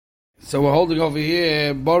So we're holding over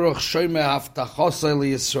here, Baruch Shomer Abtachto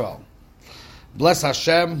Yisrael. Bless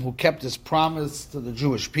Hashem, who kept his promise to the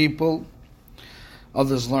Jewish people.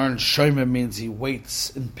 Others learn Shomer means he waits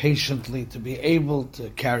impatiently to be able to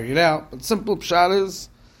carry it out. But simple pshat is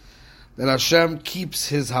that Hashem keeps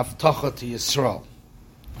his Haftacha to Yisrael.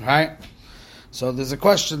 Alright? So there's a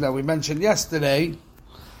question that we mentioned yesterday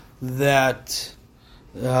that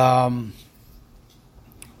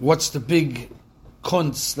what's the big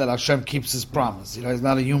kunz that Hashem keeps his promise? You know, he's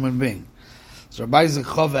not a human being. So Rabbi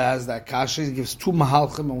Zechova has that kasha. He gives two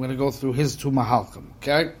mahalchim. I'm going to go through his two mahalchim.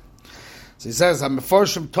 Okay? So he says,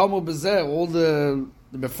 "HaMefarshim tomu b'zeh." All the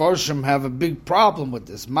Mefarshim have a big problem with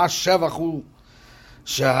this. Mas shevachu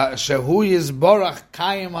shehu yizborach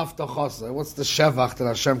kayim avtachos. What's the shevach that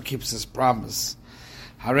Hashem keeps his promise?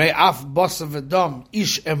 Harei af basa v'dam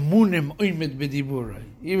ish emunim oimid b'diburei.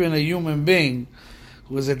 Even a human being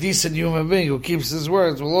who is a decent human being who keeps his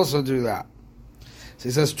words will also do that. So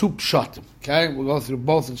he says two pshatim. Okay, we'll go through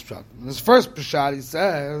both his pshatim. In his first pshat, he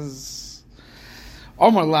says,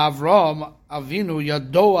 "Omar LaAvram Avinu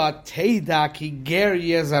Yadoa Teida Ki Ger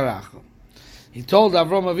Yezaracha." He told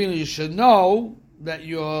Avram Avinu, you should know that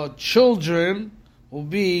your children will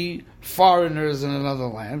be foreigners in another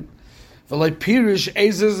land. V'loi Pirish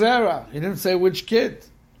Ezezera. He didn't say which kid.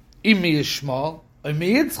 Imi Yishmael,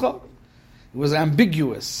 Imi Yitzchak. It was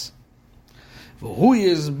ambiguous. Who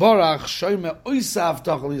is Barach Shomer Oisa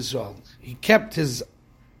Haftach Yisrael? He kept his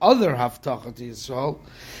other Haftach to Yisrael.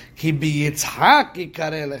 Ki bi Yitzhak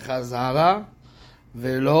yikare lechazara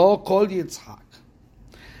velo kol Yitzhak.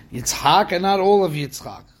 Yitzhak and not all of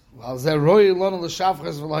Yitzhak.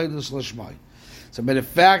 So by the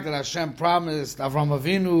fact that Hashem promised Avram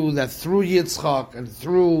Avinu that through Yitzhak and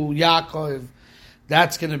through Yaakov,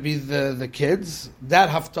 that's going to be the kids, that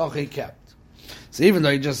Haftach he kept. So even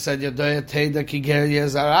though he just said Yadoya Teida Ki Ger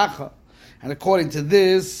Yezaracha, and according to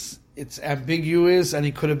this, it's ambiguous, and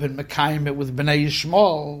he could have been Mekayim it with Bnei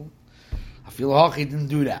Yishmael. I feel he didn't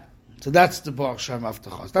do that. So that's the Baruch Shem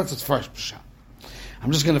Avtachos. That's his first pshat.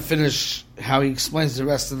 I'm just going to finish how he explains the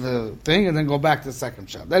rest of the thing, and then go back to the second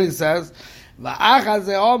pshat. Then he says, "Va'achaz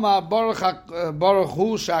ze'oma Baruch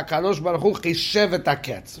Hu she'akadosh Baruch Hu chishev et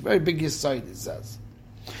haketz." Very big yisoid, he says.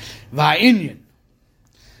 Va'inyan.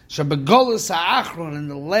 Shabagolus ha'achron, in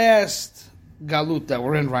the last galut that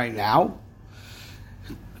we're in right now,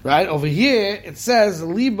 right over here it says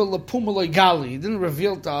liba lepuma gali. He didn't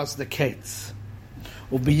reveal to us the kates.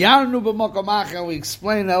 Ubiyarnu b'makom acher, we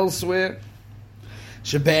explain elsewhere.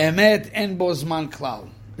 Shebe'emet en bo zman klal.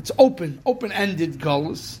 It's open-ended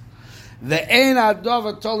galus. Ve'en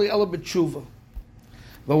adov atoli ela b'tshuva.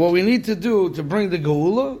 But what we need to do to bring the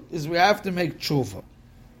geula is we have to make tshuva.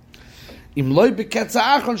 Im loy beketza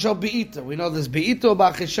achron shall beita. We know there's beita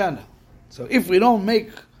b'achishana. So if we don't make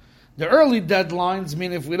the early deadlines,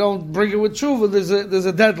 mean if we don't bring it with tshuva, there's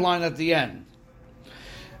a deadline at the end.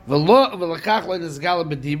 V'lakach loy nizgala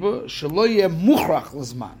b'diba shelo yeh muchrach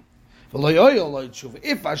l'zman. V'lo yoyol loy tshuva.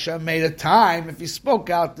 If Hashem made a time, if He spoke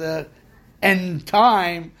out the end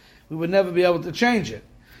time, we would never be able to change it.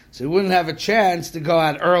 So we wouldn't have a chance to go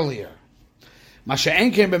out earlier.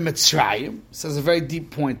 Masha'en came by Mitzrayim. Says a very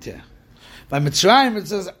deep point here. By Mitzrayim it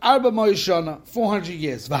says Arba Moishana, 400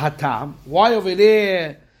 years. V'hatam. Why over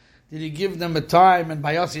there did He give them a time and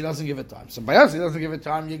by us He doesn't give a time? So by us He doesn't give a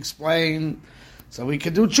time, you explain, so we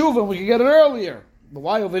could do tshuva and we could get it earlier. But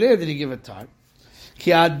why over there did He give a time?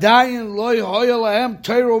 Ki adayin loy hoya lahem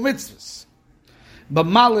Torah mitzvahs.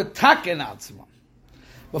 B'ma letaken atzman.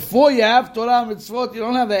 Before you have Torah mitzvot, you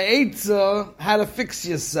don't have the eitzah how to fix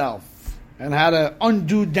yourself and how to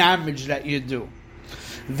undo damage that you do.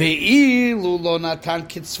 Ve'ilu lo natan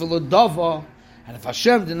kitzvah l'dava, and if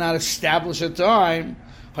Hashem did not establish a time,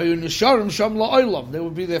 hayu nisharim sham la'olam, they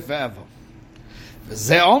would be there forever.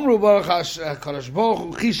 V'zeh omru baruch HaKadosh Baruch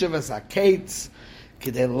Hu chishev es haketz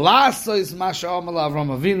kidei lasos ma she'amar l'Avram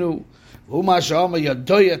Avinu v'hu ma she'amar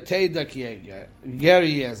yadoya teida ki ger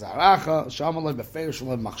yezaracha she'amar lo beferish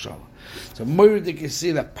lo machshava. So Murdik, you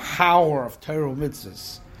see the power of Torah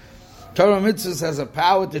mitzvahs. Torah mitzvahs has a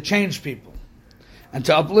power to change people, and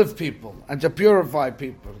to uplift people, and to purify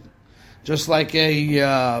people. Just like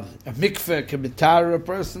a mikveh can mitara a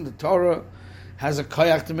person, the Torah has a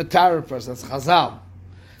koyak to mitara a person. That's chazal.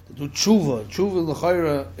 To do tshuva. Tshuva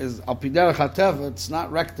l'chayra is al piderech hateva, it's not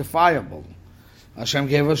rectifiable. Hashem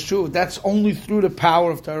gave us tshuva. That's only through the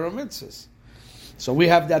power of Torah mitzvahs. So we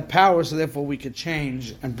have that power, so therefore we could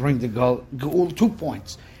change and bring the geul. 2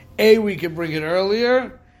 points. A, we can bring it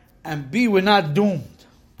earlier, and B, we're not doomed.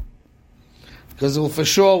 Because for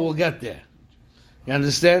sure we'll get there. You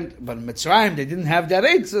understand? But in Mitzrayim, they didn't have that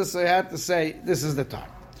eitzah, so they had to say, this is the time.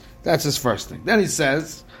 That's his first thing. Then he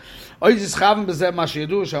says, we know from the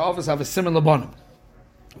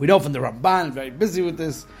Ramban, very busy with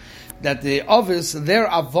this, that the office, their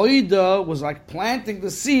avodah was like planting the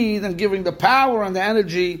seed and giving the power and the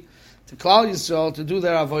energy to Klal Yisrael to do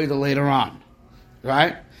their avodah later on.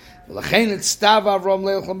 Right? Hashem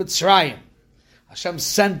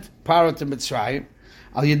sent Paro to Mitzrayim,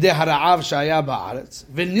 al yedei hara'av shaya ba'aretz,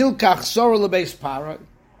 v'nilkach Sora lebeis Paro,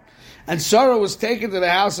 and Sora was taken to the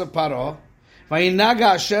house of Paro,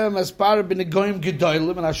 v'yinaga Hashem as Paro b'negoyim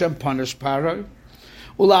gedolim, and Hashem punished Paro.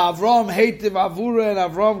 Ula Avram hated Avura, and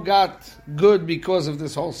Avram got good because of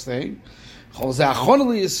this whole thing. They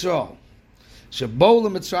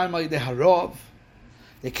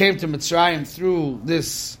came to Mitzrayim through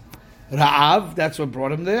this Ra'av, that's what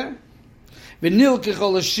brought him there. They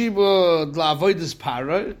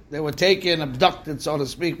were taken, abducted, so to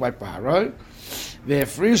speak, by Paro.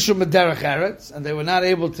 And they were not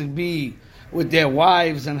able to be with their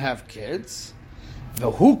wives and have kids. And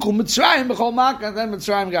then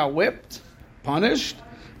Mitzrayim got whipped, punished.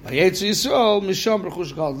 That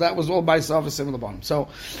was all by Savasim in the bottom. So,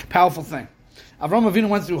 powerful thing. Avraham Avinu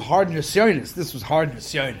went through hard nisyonis. This was hard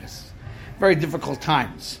nisyonis. Very difficult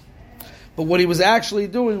times. But what he was actually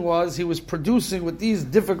doing was, he was producing with these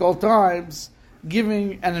difficult times,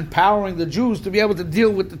 giving and empowering the Jews to be able to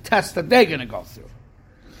deal with the tests that they're going to go through.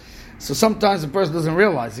 So sometimes the person doesn't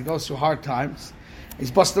realize, he goes through hard times, he's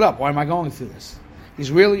busted up. Why am I going through this? He's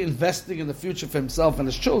really investing in the future for himself and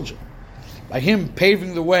his children. By him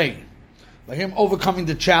paving the way, by him overcoming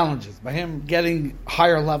the challenges, by him getting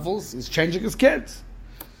higher levels, he's changing his kids.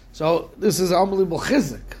 So this is unbelievable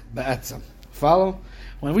chizuk, ba'etzem. Follow?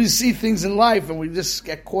 When we see things in life and we just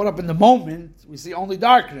get caught up in the moment, we see only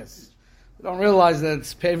darkness. We don't realize that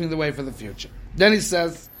it's paving the way for the future. Then he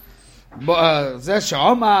says,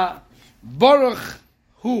 Zeh Baruch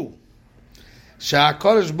Hu.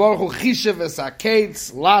 Sha'akodesh Baruch Hu chishev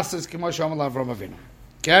esaketz lases k'mo she'amar Avram Avinu.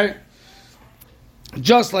 Okay?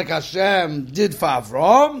 Just like Hashem did for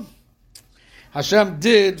Avram, Hashem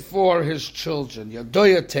did for his children.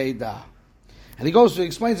 Yadoya Teida. And he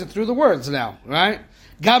explains it through the words now, right?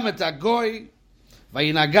 Gam et hagoy,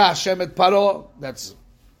 vayinaga Hashem et Paro, that's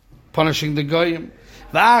punishing the goyim.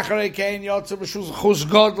 V'acharei kein yotze b'shus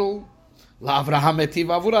gadol, la'Avraham etiv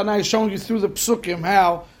avura. Now he's showing you through the psukim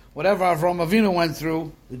how whatever Avram Avinu went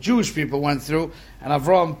through, the Jewish people went through, and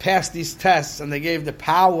Avram passed these tests, and they gave the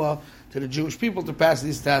power to the Jewish people to pass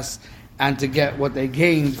these tests and to get what they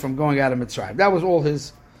gained from going out of Mitzrayim. That was all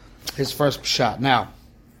his first pshat. Now,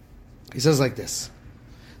 he says like this.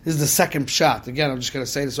 This is the second pshat. Again, I'm just going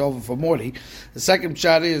to say this over for Morty. The second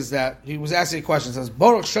pshat is that he was asking a question. It says,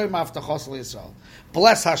 Baruch Shomar Abtachos Yisrael.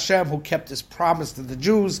 Bless Hashem who kept his promise to the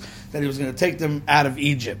Jews that he was going to take them out of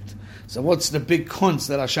Egypt. So what's the big kunz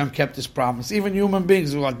that Hashem kept his promise? Even human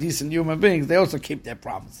beings who are decent human beings, they also keep their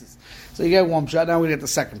promises. So you get one pshat, now we get the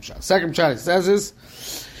second pshat. Second pshat, it says is,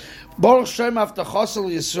 Baruch Shomar Abtachos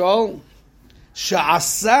Yisrael,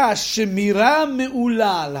 Sha'asa Shemira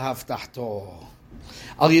Me'ula L'Havtachto.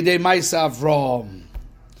 Al Yedei Ma'isa Avram.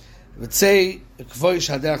 Let's say,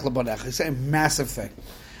 it's a massive thing.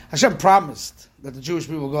 Hashem promised that the Jewish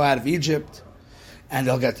people will go out of Egypt, and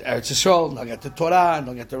they'll get Eretz Yisrael, and they'll get the Torah, and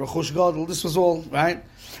they'll get the Rechush Gadol. This was all, right?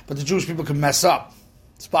 But the Jewish people can mess up.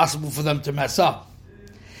 It's possible for them to mess up.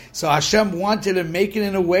 So Hashem wanted to make it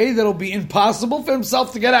in a way that'll be impossible for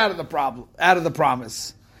himself to get out of the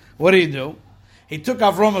promise. What did he do? He took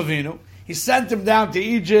Avram Avinu, he sent him down to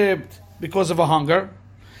Egypt because of a hunger.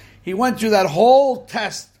 He went through that whole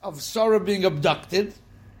test of Sarah being abducted,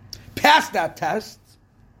 passed that test,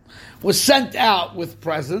 was sent out with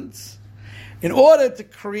presents, in order to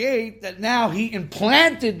create that now he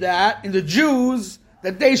implanted that in the Jews,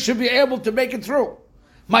 that they should be able to make it through.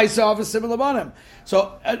 Myself is similar on him.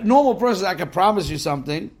 So a normal person, I can promise you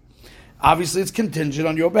something, obviously it's contingent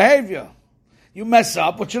on your behavior. You mess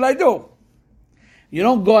up, what should I do? You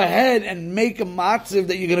don't go ahead and make a matziv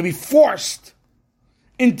that you're going to be forced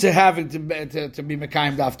into having to be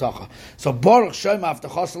Mekayim Davtacha. So Baruch Shomar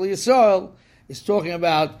Abtachos Yisrael is talking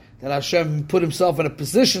about that Hashem put himself in a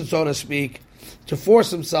position, so to speak, to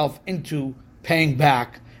force himself into paying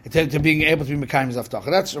back, to being able to be Mekayim Davtacha.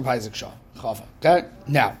 That's Rabbi Isaac Chava. Okay?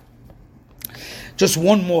 Now, just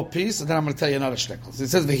one more piece, and then I'm going to tell you another shtickle. It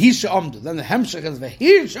says Vehi she'omdu. Then the hemshech is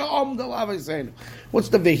Vehi she'omdu l'aveiseinu. What's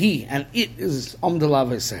the Vehi? And it is omdu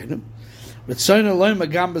l'aveiseinu. V'tzoynu loy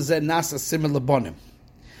magam b'zeh nasa simil l'bonim.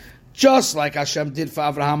 Just like Hashem did for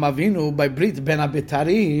Avraham Avinu by Brit Ben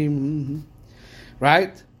Abitarim,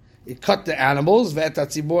 right? He cut the animals. Ve'et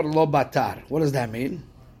hatzibor lo batar. What does that mean?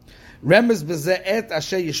 Remez b'zeh et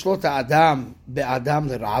asher yishlot ha'adam be'adam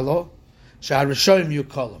l'ra'alo, she'harishayim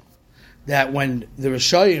yukolom. That when the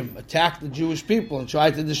Rishoyim attacked the Jewish people and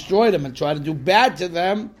tried to destroy them and tried to do bad to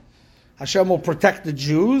them, Hashem will protect the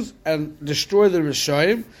Jews and destroy the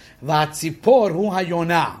Rishoyim. V'atzipor hu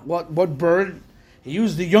hayonah. What bird? He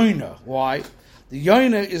used the yonah. Why? The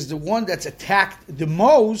yonah is the one that's attacked the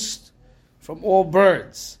most from all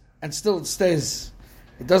birds. And still it stays.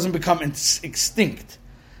 It doesn't become extinct.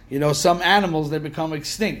 You know, some animals, they become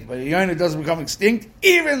extinct. But the yonah doesn't become extinct,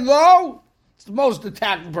 even though it's the most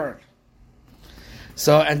attacked bird.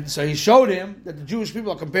 So he showed him that the Jewish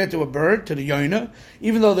people are compared to a bird, to the yonah.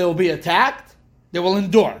 Even though they will be attacked, they will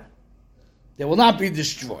endure. They will not be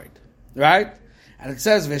destroyed. Right? And it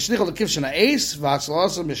says, and the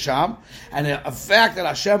fact that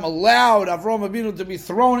Hashem allowed Avraham Avinu to be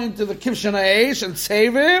thrown into the kivshan ha'esh and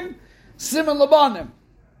save him, siman labanim.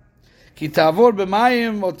 Ki ta'avor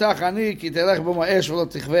b'mayim otach ani, ki telech b'ma'esh v'lo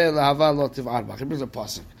tichveh lahava lo tiv'ar bach. He brings a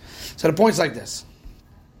pasuk. So the point's like this.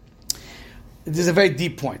 It is a very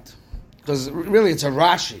deep point, because really it's a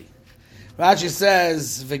Rashi. Rashi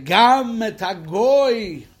says, "V'gam et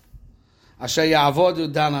hagoy asher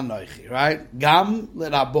ya'avodu dan anochi." Right? Gam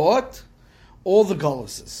lerabot, all the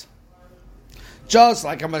goluses. Just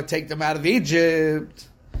like I'm going to take them out of Egypt,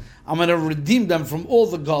 I'm going to redeem them from all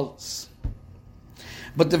the golus.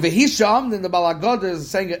 But the Vehisham in the Bal Hagadah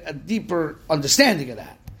is saying a deeper understanding of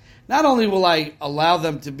that. Not only will I allow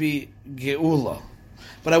them to be geula,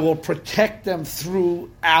 but I will protect them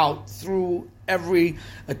through every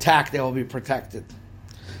attack. They will be protected.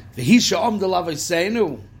 V'hi de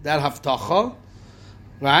lavaseinu, that haftacha,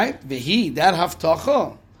 right? V'hi, that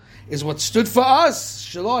haftacha is what stood for us.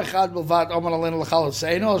 Shelo echad bilvad omer aleinu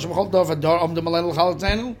l'chalaseinu, al shemachol dor v'dor omdem aleinu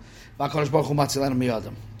l'chalaseinu, v'akadosh baruch hu matzilenu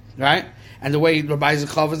miyadam. Right? And the way Rabbi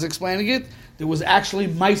Zechov is explaining it, there was actually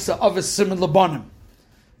Maisa of a Siman Labanim.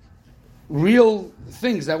 Real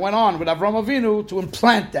things that went on with Avraham Avinu to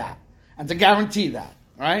implant that and to guarantee that,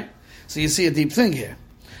 right? So you see a deep thing here.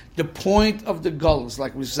 The point of the Gullus,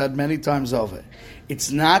 like we've said many times over,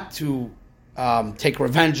 it's not to take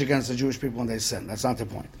revenge against the Jewish people when they sin. That's not the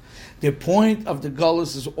point. The point of the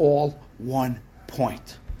Gullus is all one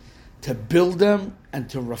point. To build them and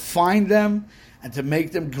to refine them and to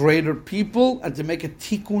make them greater people and to make a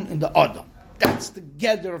tikkun in the Adam. That's the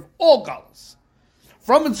gather of all Gullus.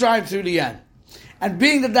 From Mitzrayim through the end. And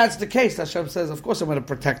being that that's the case, Hashem says, of course I'm going to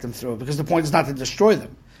protect them through it, because the point is not to destroy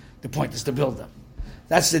them. The point is to build them.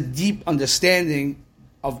 That's the deep understanding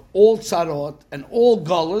of all tzarot and all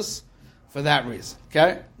gullus for that reason.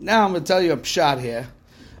 Okay? Now I'm going to tell you a pshat here.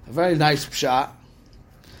 A very nice pshat.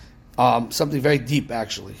 Something very deep,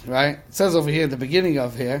 actually. Right? It says over here, at the beginning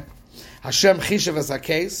of here, Hashem chishav as a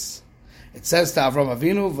case. It says to Avraham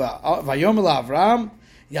Avinu, Vayom el Avram,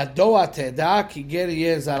 Yadoa teda ki ger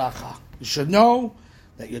yeh zaracha. You should know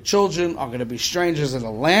that your children are going to be strangers in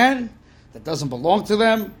a land that doesn't belong to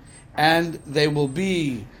them, and they will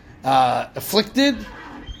be afflicted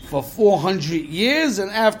for 400 years,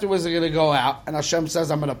 and afterwards they're going to go out. And Hashem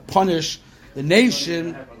says, I'm going to punish the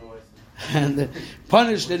nation, and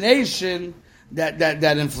punish the nation that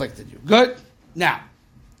inflicted you. Good? Now,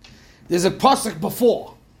 there's a pasuk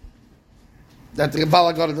before that the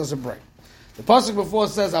Bal Hagadah doesn't bring. The pasuk before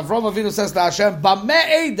says, Avraham Avinu says to Hashem,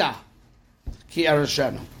 B'me'eda ki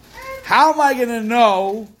ereshenu. How am I going to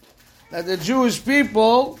know that the Jewish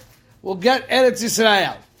people will get Eretz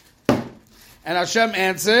Yisrael? And Hashem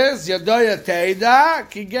answers, Yadoya teida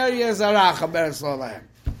ki ger yezaracha beretz l'oleim.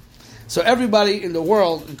 So everybody in the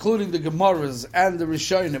world, including the Gemaras and the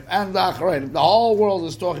Rishonim and the Acharonim, the whole world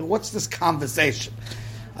is talking, what's this conversation?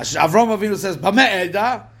 Avraham Avinu says,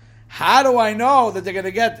 B'me'eda. How do I know that they're going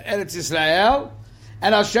to get Eretz Yisrael?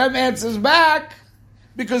 And Hashem answers back,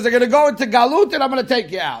 because they're going to go into Galut and I'm going to take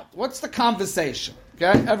you out. What's the conversation?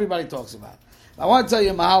 Okay, everybody talks about it. I want to tell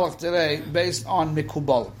you a mahalach today based on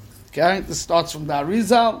Mikubalim. Okay, this starts from the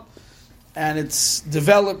Arizal, and it's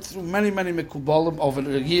developed through many, many Mikubalim over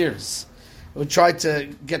the years. We try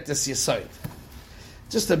to get this Yesod.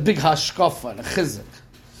 Just a big hashkafa, a chizuk.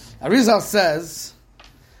 Arizal says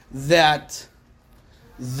that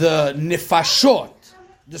the nefashot,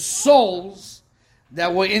 the souls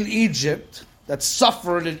that were in Egypt, that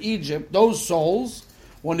suffered in Egypt, those souls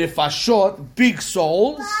were nefashot, big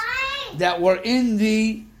souls, that were in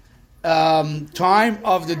the time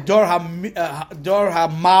of the Dor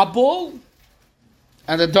HaMabul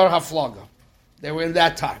and the Dor HaFlaga. They were in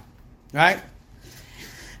that time, right?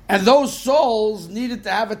 And those souls needed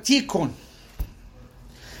to have a tikkun.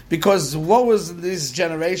 Because what was in these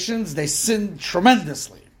generations? They sinned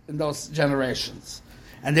tremendously in those generations.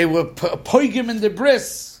 And they were poigim in the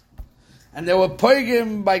bris. And they were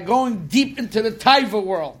poigim by going deep into the taiva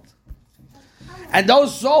world. And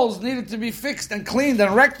those souls needed to be fixed and cleaned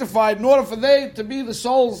and rectified in order for they to be the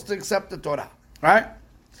souls to accept the Torah. Right?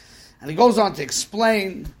 And he goes on to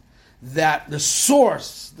explain that the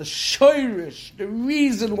source, the shoirish, the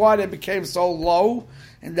reason why they became so low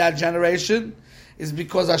in that generation is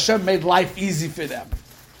because Hashem made life easy for them.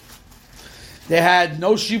 They had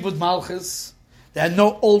no shibud malchus. They had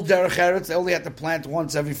no old derech eretz. They only had to plant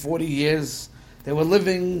once every 40 years. They were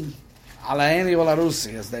living ala aini wala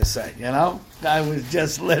rusi, as they say, you know? Guy was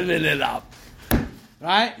just living it up.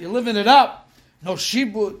 Right? You're living it up. No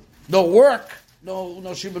shibud, no work, no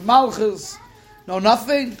shibud malchus, no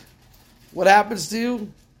nothing. What happens to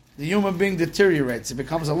you? The human being deteriorates. It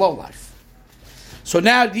becomes a lowlife. So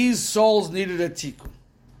now these souls needed a tikkun.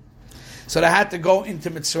 So they had to go into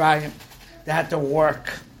Mitzrayim. They had to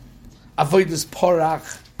work. Avodas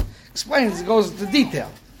porach. Explains, it goes into detail,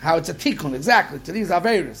 how it's a tikkun, exactly, to these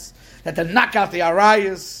Averis. They had to knock out the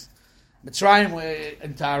Arayas. Mitzrayim went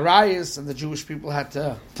into Arayas, and the Jewish people had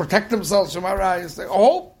to protect themselves from Arayas. The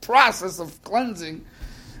whole process of cleansing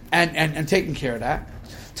and taking care of that.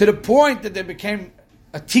 To the point that they became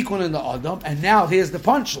a tikkun in the Adam, and now here's the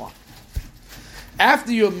punchline.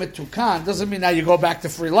 After you're mitukan, doesn't mean now you go back to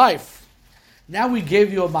free life. Now we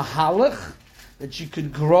gave you a mahalach that you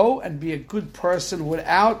could grow and be a good person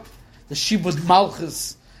without the shibud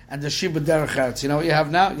malchus and the shibud derech eretz. You know what you have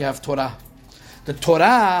now? You have Torah. The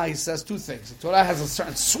Torah, he says two things. The Torah has a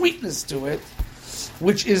certain sweetness to it,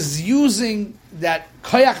 which is using that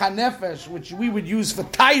koyach hanefesh, which we would use for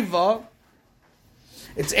taiva.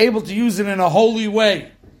 It's able to use it in a holy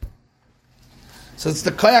way. So it's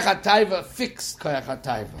the koyach hataiva, fixed koyach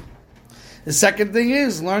hataiva. The second thing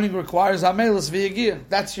is, learning requires amelis v'yagir.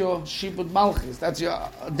 That's your shibud malchus. That's your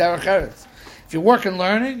derech eretz. If you work in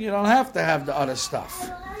learning, you don't have to have the other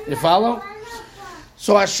stuff. You follow?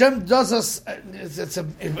 So Hashem does us, it's a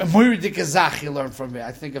moiridik azach you learn from here.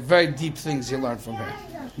 I think a very deep things you learn from here.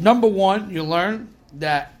 Number one, you learn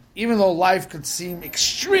that even though life could seem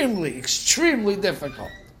extremely, extremely difficult,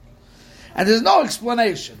 and there's no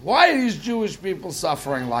explanation. Why are these Jewish people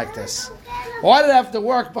suffering like this? Why do they have to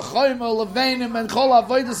work? Why?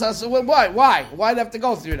 Why do they have to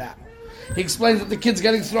go through that? He explains that the kids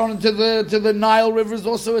getting thrown into the Nile River is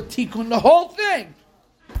also a tikkun. The whole thing.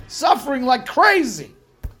 Suffering like crazy.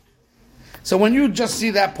 So when you just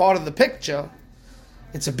see that part of the picture,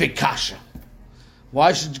 it's a big kasha.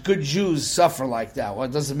 Why should good Jews suffer like that? Well,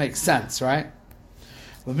 it doesn't make sense, right?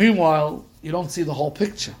 But meanwhile, you don't see the whole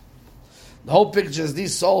picture. The whole picture is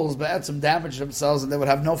these souls had some damage themselves and they would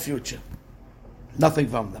have no future. Nothing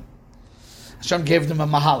from them. Hashem gave them a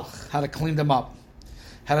mahalch, how to clean them up,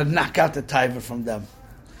 how to knock out the taiva from them,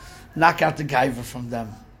 knock out the gaiva from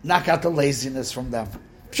them, knock out the laziness from them,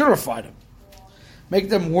 purify them, make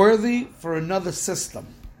them worthy for another system,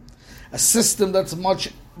 a system that's much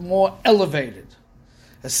more elevated,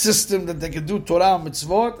 a system that they can do Torah and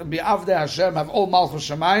mitzvot and be avdei Hashem, have all malchus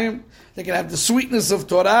shamayim. They can have the sweetness of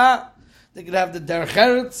Torah. They can have the derech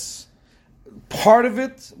eretz, part of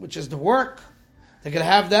it, which is the work. They can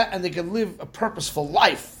have that, and they can live a purposeful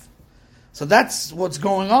life. So that's what's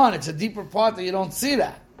going on. It's a deeper part that you don't see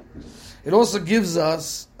that. It also gives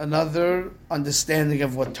us another understanding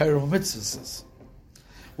of what Torah mitzvahs is.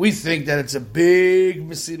 We think that it's a big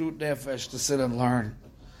mesirut nefesh to sit and learn.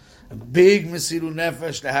 A big mesirut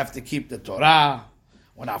nefesh to have to keep the Torah.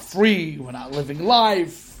 We're not free. We're not living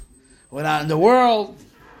life. We're not in the world.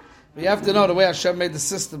 But you have to know the way Hashem made the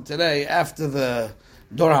system today, after the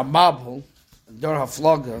Dor HaMabul, Dor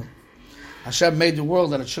HaFlaga, Hashem made the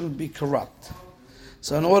world that it shouldn't be corrupt.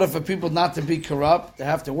 So in order for people not to be corrupt, they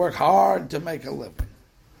have to work hard to make a living.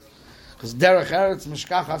 Because derech eretz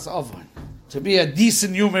mishkachas avon. To be a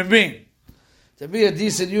decent human being. To be a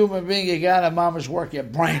decent human being, you gotta mamish work your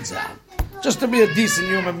brains out. Just to be a decent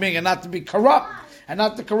human being and not to be corrupt. And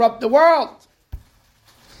not to corrupt the world.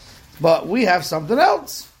 But we have something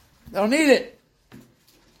else. They don't need it.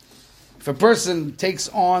 If a person takes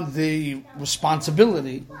on the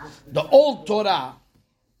responsibility, the old Torah,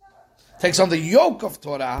 takes on the yoke of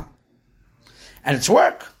Torah, and it's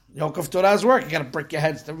work. Yoke of Torah is work. You got to break your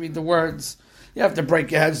heads to read the words. You have to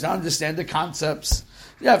break your heads to understand the concepts.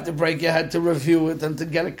 You have to break your head to review it and to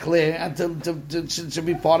get it clear and to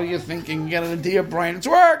be part of your thinking, get it into your brain. It's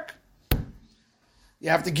work.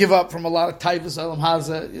 You have to give up from a lot of taivas olam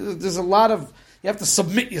hazeh. There's a lot of, you have to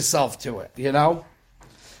submit yourself to it, you know.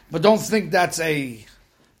 But don't think that's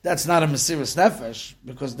not a mesiras nefesh,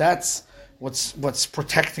 because that's what's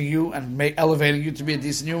protecting you and elevating you to be a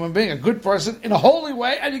decent human being, a good person in a holy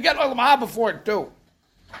way, and you get olam haba for it too.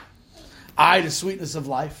 The sweetness of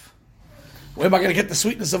life. Where am I going to get the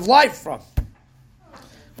sweetness of life from?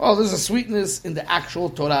 Well, there's a sweetness in the actual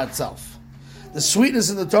Torah itself. The sweetness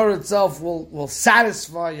in the Torah itself will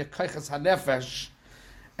satisfy your kaichas hanefesh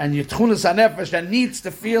and your tchunas hanefesh that needs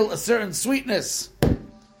to feel a certain sweetness.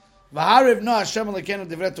 It's not an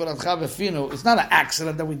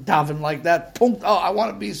accident that we daven like that. Punkt. Oh, I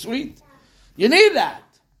want to be sweet. You need that.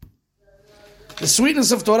 The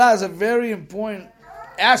sweetness of Torah is a very important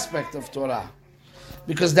aspect of Torah,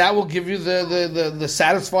 because that will give you the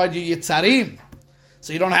satisfied yitzarim.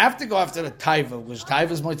 So you don't have to go after the taiva, because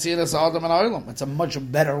taiva is moitzinas adam and oilam. It's a much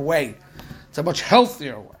better way. It's a much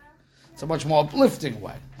healthier way. It's a much more uplifting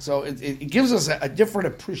way. So it gives us a different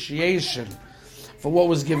appreciation for what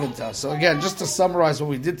was given to us. So again, just to summarize what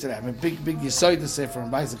we did today, I mean, big yisoid to say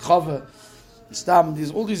from Bais Chava, Stam,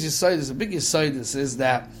 all these yisoids, the big yisoid is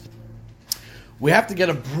that we have to get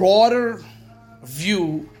a broader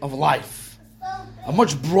view of life, a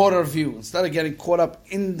much broader view. Instead of getting caught up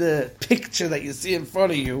in the picture that you see in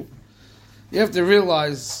front of you, you have to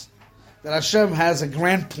realize that Hashem has a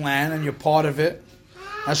grand plan and you're part of it.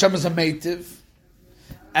 Hashem is a meitiv.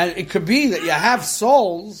 And it could be that you have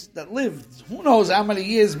souls that lived who knows how many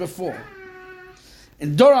years before.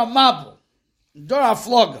 In Dora Mabel, in Dora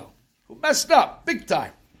Flogo, who messed up big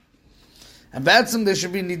time. And Ba'atzim, they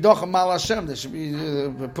should be nidoch mal Hashem. They should be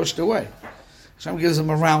pushed away. Hashem gives them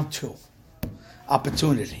a round two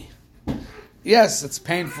opportunity. Yes, it's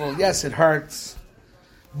painful. Yes, it hurts.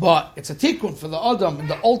 But it's a tikkun for the Adam in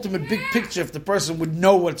the ultimate big picture if the person would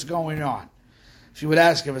know what's going on. If you would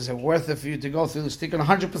ask him, is it worth it for you to go through this tikkun?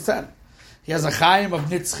 100%. He has a chayim of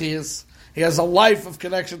nitzchias. He has a life of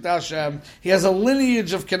connection to Hashem. He has a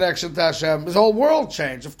lineage of connection to Hashem. His whole world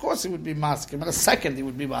changed. Of course he would be maskim. In a second he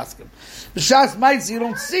would be maskim. B'shas ma'is, you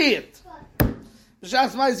don't see it.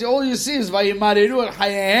 B'shas ma'is, all you see is vayimariru al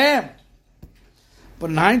hayehem. But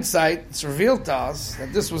in hindsight, it's revealed to us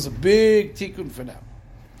that this was a big tikkun for them.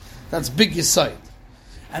 That's big yesod.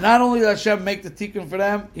 And not only did Hashem make the tikkun for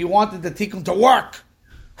them, He wanted the tikkun to work.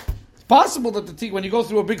 It's possible that the tikkun, when you go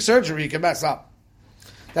through a big surgery, you can mess up.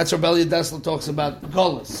 That's where Belia Dessler talks about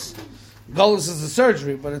gullus. Gullus is a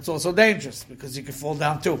surgery, but it's also dangerous because you can fall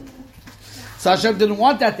down too. So Hashem didn't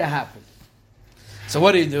want that to happen. So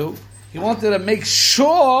what do? He wanted to make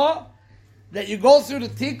sure that you go through the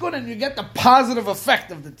tikkun and you get the positive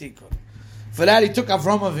effect of the tikkun. For that, He took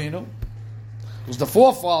Avram Avinu, who's the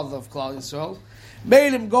forefather of Klal Yisrael,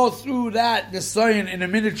 made him go through that nisayon in a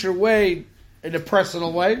miniature way, in a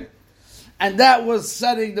personal way. And that was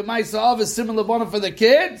setting the Maisa of a similar bonus for the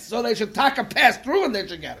kids, so they should taka pass through and they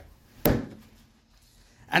should get it.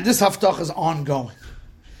 And this haftach is ongoing.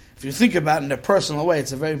 If you think about it in a personal way,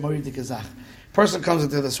 it's a very moridik azach. Person comes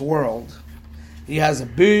into this world, he has a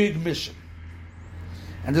big mission.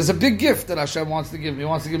 And there's a big gift that Hashem wants to give him. He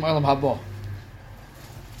wants to give him Olam Haba.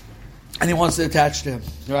 And He wants to attach to him,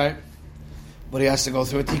 right? But he has to go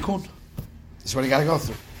through a tikkun. That's what he got to go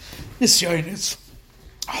through. Nisyonis,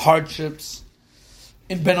 hardships,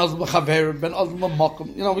 in Ben Adam L'Chaver, Ben Adam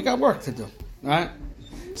L'Makom. You know, we got work to do, right?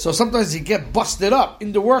 So sometimes you get busted up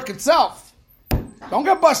in the work itself. Don't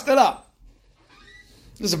get busted up.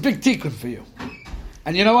 There's a big tikkun for you.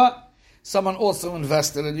 And you know what? Someone also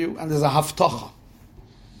invested in you, and there's a haftacha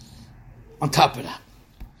on top of that.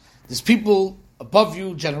 There's people above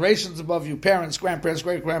you, generations above you, parents, grandparents,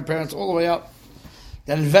 great-grandparents, all the way up,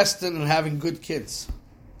 that invested in having good kids.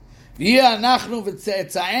 People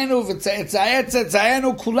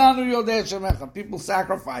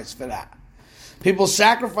sacrifice for that. People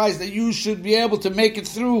sacrifice that you should be able to make it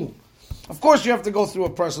through. Of course you have to go through a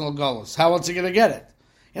personal gullus. How else are you going to get it?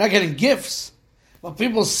 You're not getting gifts. But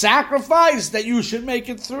people sacrifice that you should make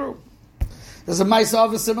it through. There's a Maisa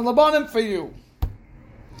of a similar bonim for you.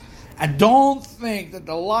 And don't think that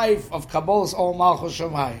the life of Kabbalah's Ol Malchus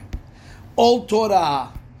Shemayim, Ol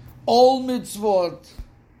Torah, Ol Mitzvot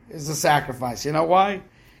is a sacrifice. You know why?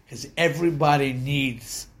 Because everybody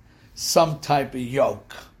needs some type of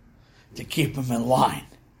yoke to keep them in line.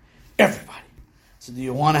 Everybody. So do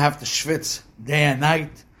you want to have to schwitz day and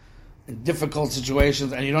night in difficult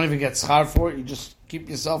situations and you don't even get schar for it? You just keep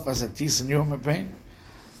yourself as a tis and human pain?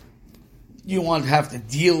 You want to have to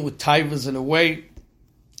deal with taivas in a way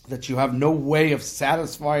that you have no way of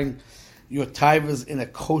satisfying your taivas in a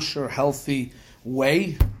kosher, healthy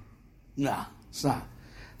way? Nah, it's not.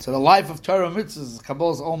 So the life of Torah mitzvahs is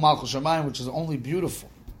Kabbalah's Ol Malchus Shemayim, which is only beautiful.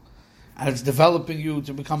 And it's developing you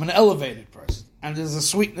to become an elevated person. And there's a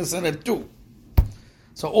sweetness in it too.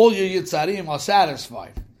 So all your yitzarim are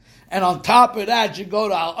satisfied. And on top of that, you go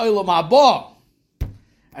to Olam Haba.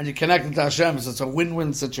 And you connect to Hashem, so it's a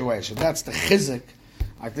win-win situation. That's the chizik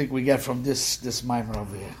I think we get from this mimer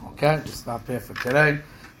over here. Okay, we'll stop here for today.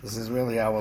 This is really our